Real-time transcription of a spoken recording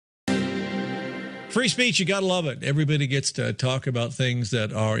Free speech, you got to love it. Everybody gets to talk about things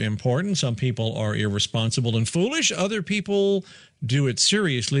that are important. Some people are irresponsible and foolish. Other people do it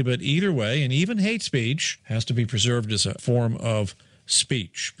seriously. But either way, and even hate speech has to be preserved as a form of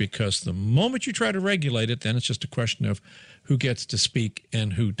speech, because the moment you try to regulate it, then it's just a question of who gets to speak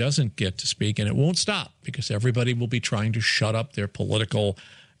and who doesn't get to speak. And it won't stop, because everybody will be trying to shut up their political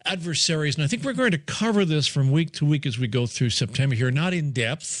adversaries. And I think we're going to cover this from week to week as we go through September here, not in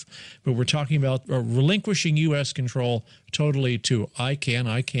depth, but we're talking about relinquishing U.S. control totally to ICANN.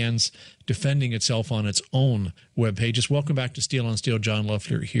 ICANN's defending itself on its own web pages. Welcome back to Steel on Steel. John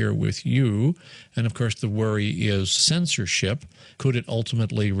Loeffler here with you. And of course, the worry is censorship. Could it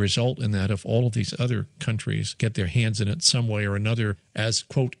ultimately result in that if all of these other countries get their hands in it some way or another as,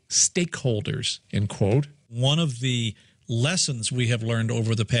 quote, stakeholders, end quote? One of the lessons we have learned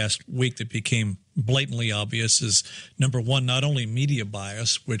over the past week that became blatantly obvious is, number one, not only media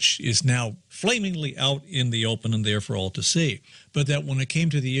bias, which is now flamingly out in the open and there for all to see, but that when it came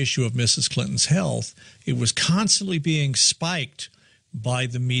to the issue of Mrs. Clinton's health, it was constantly being spiked by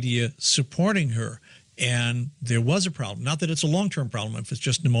the media supporting her. And there was a problem. Not that it's a long-term problem. If it's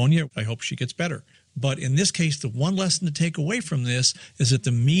just pneumonia, I hope she gets better. But in this case, the one lesson to take away from this is that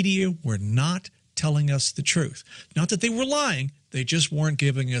the media were not telling us the truth. Not that they were lying, they just weren't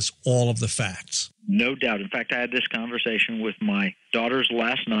giving us all of the facts. No doubt. In fact, I had this conversation with my daughters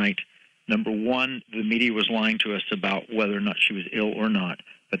last night. Number one, the media was lying to us about whether or not she was ill or not.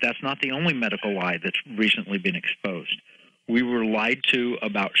 But that's not the only medical lie that's recently been exposed. We were lied to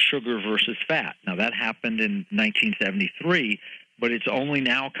about sugar versus fat. Now, that happened in 1973, but it's only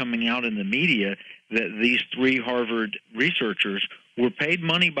now coming out in the media that these three Harvard researchers were paid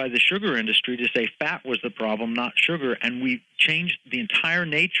money by the sugar industry to say fat was the problem, not sugar, and we changed the entire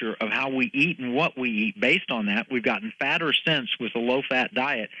nature of how we eat and what we eat based on that. We've gotten fatter since with a low-fat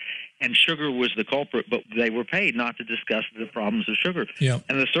diet, and sugar was the culprit, but they were paid not to discuss the problems of sugar. Yeah.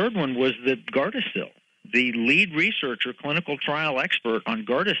 And the third one was the Gardasil. The lead researcher, clinical trial expert on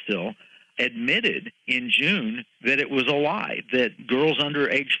Gardasil, admitted in June that it was a lie, that girls under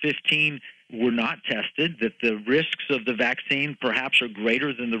age 15 were not tested, that the risks of the vaccine perhaps are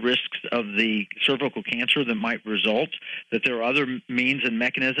greater than the risks of the cervical cancer that might result, that there are other means and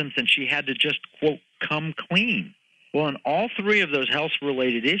mechanisms, and she had to just, quote, come clean. Well, in all three of those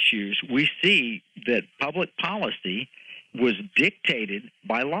health-related issues, we see that public policy was dictated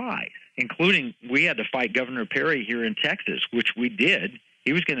by lies, including we had to fight Governor Perry here in Texas, which we did.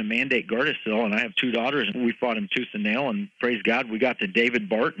 He was going to mandate Gardasil, and I have two daughters, and we fought him tooth and nail, and praise God, we got to David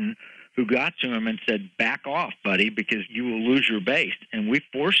Barton, who got to him and said, back off, buddy, because you will lose your base. And we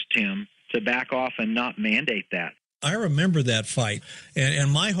forced him to back off and not mandate that. I remember that fight.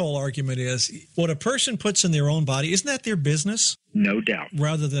 And my whole argument is, what a person puts in their own body, isn't that their business? No doubt.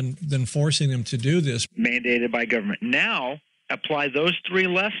 Rather than forcing them to do this. Mandated by government. Now, apply those three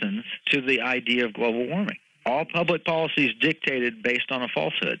lessons to the idea of global warming. All public policy is dictated based on a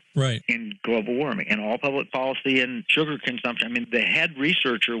falsehood in global warming, and all public policy in sugar consumption. I mean, the head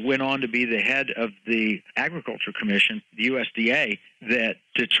researcher went on to be the head of the Agriculture Commission, the USDA, that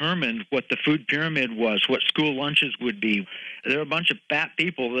determined what the food pyramid was, what school lunches would be. There are a bunch of fat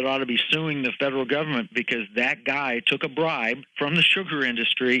people that ought to be suing the federal government because that guy took a bribe from the sugar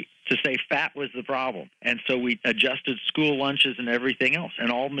industry to say fat was the problem. And so we adjusted school lunches and everything else.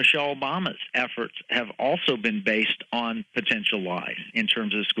 And all Michelle Obama's efforts have also been based on potential lies in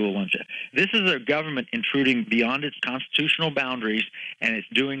terms of school lunches. This is a government intruding beyond its constitutional boundaries, and it's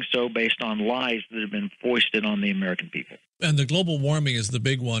doing so based on lies that have been foisted on the American people. And the global warming is the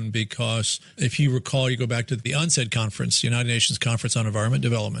big one because if you recall, you go back to the UNCED conference, the United Nations Conference on Environment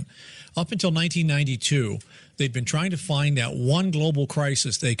Development. Up until 1992, they'd been trying to find that one global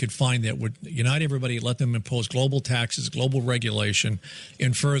crisis they could find that would unite everybody, let them impose global taxes, global regulation,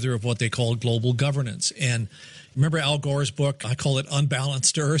 in further of what they called global governance. And remember Al Gore's book? I call it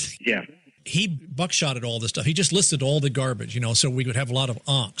Unbalanced Earth. Yeah. He buckshotted all this stuff. He just listed all the garbage, so we would have a lot of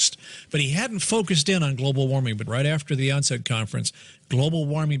angst. But he hadn't focused in on global warming. But right after the UNCED conference, global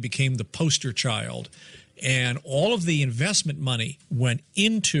warming became the poster child. And all of the investment money went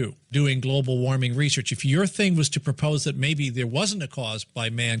into doing global warming research. If your thing was to propose that maybe there wasn't a cause by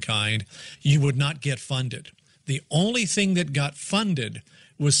mankind, you would not get funded. The only thing that got funded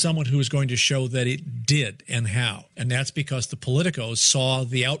was someone who was going to show that it did and how. And that's because the politicos saw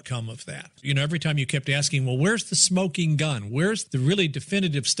the outcome of that. Every time you kept asking, well, where's the smoking gun? Where's the really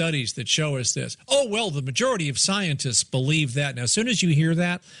definitive studies that show us this? Oh, well, the majority of scientists believe that. Now, as soon as you hear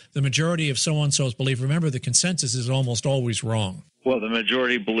that, the majority of so-and-so's believe, remember, the consensus is almost always wrong. Well, the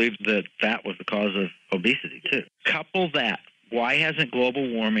majority believed that fat was the cause of obesity, too. Couple that Why hasn't global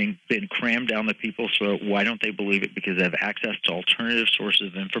warming been crammed down the people's throat? Why don't they believe it? Because they have access to alternative sources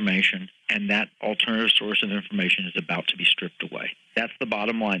of information, and that alternative source of information is about to be stripped away. That's the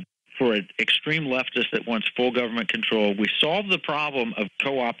bottom line. For an extreme leftist that wants full government control, we solved the problem of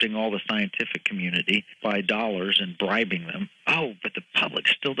co-opting all the scientific community by dollars and bribing them. Oh, but the public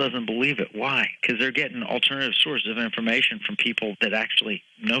still doesn't believe it. Why? Because they're getting alternative sources of information from people that actually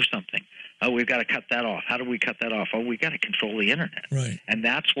know something. Oh, we've got to cut that off. How do we cut that off? Oh, we've got to control the internet. Right. And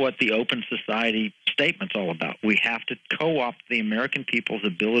that's what the Open Society statement's all about. We have to co-opt the American people's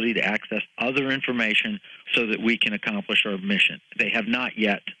ability to access other information so that we can accomplish our mission. They have not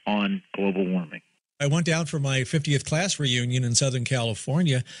yet on global warming. I went down for my 50th class reunion in Southern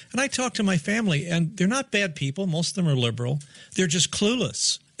California, and I talked to my family, and they're not bad people. Most of them are liberal. They're just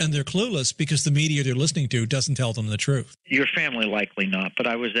clueless. And they're clueless because the media they're listening to doesn't tell them the truth. Your family likely not, but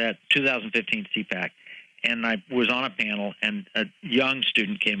I was at 2015 CPAC, and I was on a panel, and a young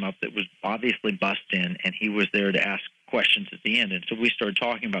student came up that was obviously bussed in, and he was there to ask questions at the end. And so we started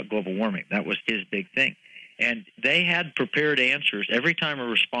talking about global warming. That was his big thing. And they had prepared answers. Every time a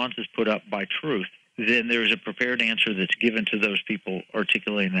response is put up by truth, then there's a prepared answer that's given to those people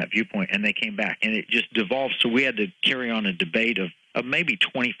articulating that viewpoint, and they came back. And it just devolved, so we had to carry on a debate of maybe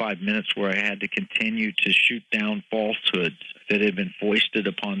 25 minutes where I had to continue to shoot down falsehoods that had been foisted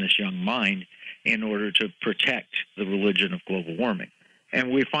upon this young mind in order to protect the religion of global warming. And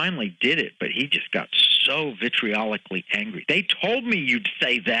we finally did it, but he just got so vitriolically angry. They told me you'd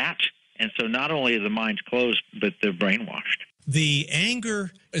say that. And so not only are the minds closed, but they're brainwashed. The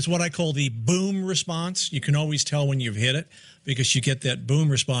anger is what I call the boom response. You can always tell when you've hit it because you get that boom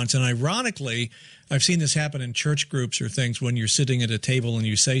response. And ironically, I've seen this happen in church groups or things when you're sitting at a table and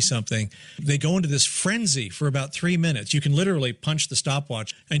you say something. They go into this frenzy for about 3 minutes. You can literally punch the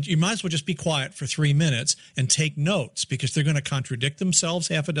stopwatch, and you might as well just be quiet for 3 minutes and take notes because they're going to contradict themselves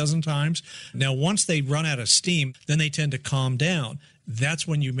half a dozen times. Now, once they run out of steam, then they tend to calm down. That's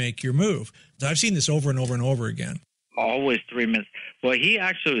when you make your move. I've seen this over and over and over again. Always 3 minutes. Well, he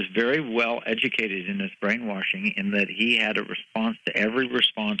actually was very well educated in his brainwashing in that he had a response to every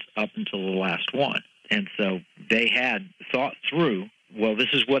response up until the last one. And so they had thought through, well, this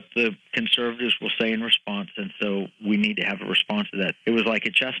is what the conservatives will say in response, and so we need to have a response to that. It was like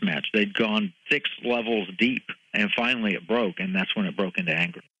a chess match. They'd gone 6 levels deep, and finally it broke, and that's when it broke into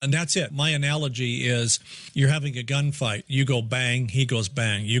anger. And that's it. My analogy is you're having a gunfight. You go bang, he goes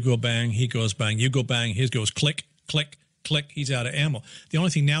bang. You go bang, he goes bang. You go bang, his goes click, click, click. He's out of ammo. The only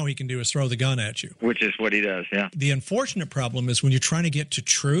thing now he can do is throw the gun at you. Which is what he does, yeah. The unfortunate problem is when you're trying to get to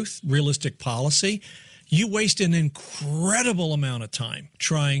truth, realistic policy, you waste an incredible amount of time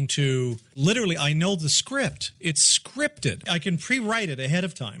trying to literally, I know the script. It's scripted. I can pre-write it ahead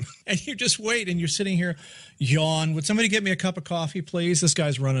of time. And you just wait and you're sitting here, yawn. Would somebody get me a cup of coffee, please? This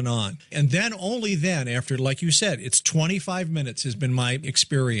guy's running on. And then only then, after, like you said, it's 25 minutes has been my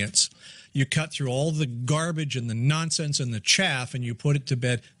experience. You cut through all the garbage and the nonsense and the chaff and you put it to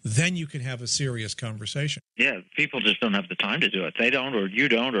bed. Then you can have a serious conversation. Yeah, people just don't have the time to do it. They don't, or you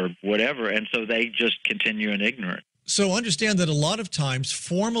don't, or whatever. And so they just continue in ignorance. So understand that a lot of times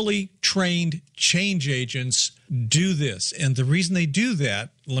formally trained change agents do this. And the reason they do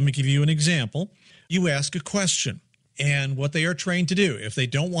that, let me give you an example. You ask a question. And what they are trained to do, if they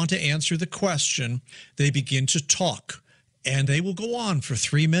don't want to answer the question, they begin to talk. And they will go on for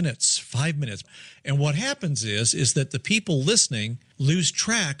 3 minutes, 5 minutes. And what happens is that the people listening lose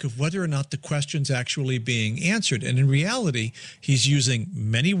track of whether or not the question's actually being answered. And in reality, he's using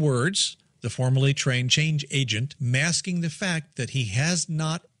many words, the formally trained change agent, masking the fact that he has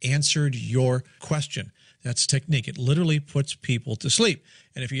not answered your question. That's technique. It literally puts people to sleep.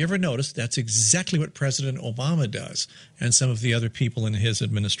 And if you ever notice, that's exactly what President Obama does and some of the other people in his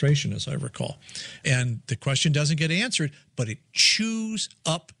administration, as I recall. And the question doesn't get answered, but it chews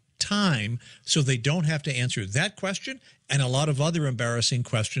up time so they don't have to answer that question and a lot of other embarrassing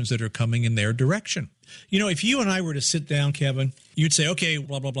questions that are coming in their direction. You know, if you and I were to sit down, Kevin, you'd say, okay,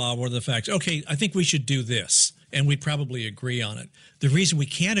 blah, blah, blah, what are the facts? Okay, I think we should do this. And we'd probably agree on it. The reason we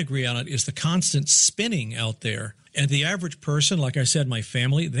can't agree on it is the constant spinning out there. And the average person, like I said, my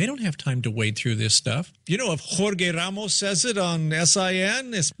family, they don't have time to wade through this stuff. You know, if Jorge Ramos says it on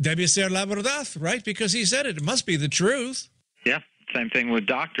SIN, it's debe ser la verdad, right? Because he said it. It must be the truth. Yeah, same thing with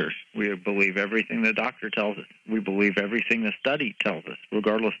doctors. We believe everything the doctor tells us. We believe everything the study tells us,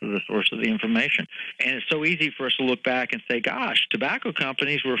 regardless of the source of the information. And it's so easy for us to look back and say, gosh, tobacco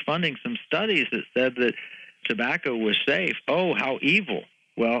companies were funding some studies that said that tobacco was safe. Oh, how evil.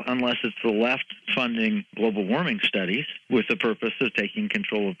 Well, unless it's the left funding global warming studies with the purpose of taking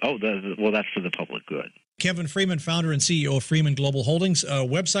control of, that's for the public good. Kevin Freeman, founder and CEO of Freeman Global Holdings.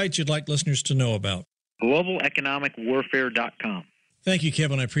 Websites you'd like listeners to know about? globaleconomicwarfare.com. Thank you,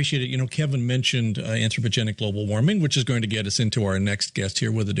 Kevin. I appreciate it. You know, Kevin mentioned anthropogenic global warming, which is going to get us into our next guest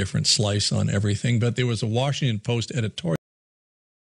here with a different slice on everything. But there was a Washington Post editorial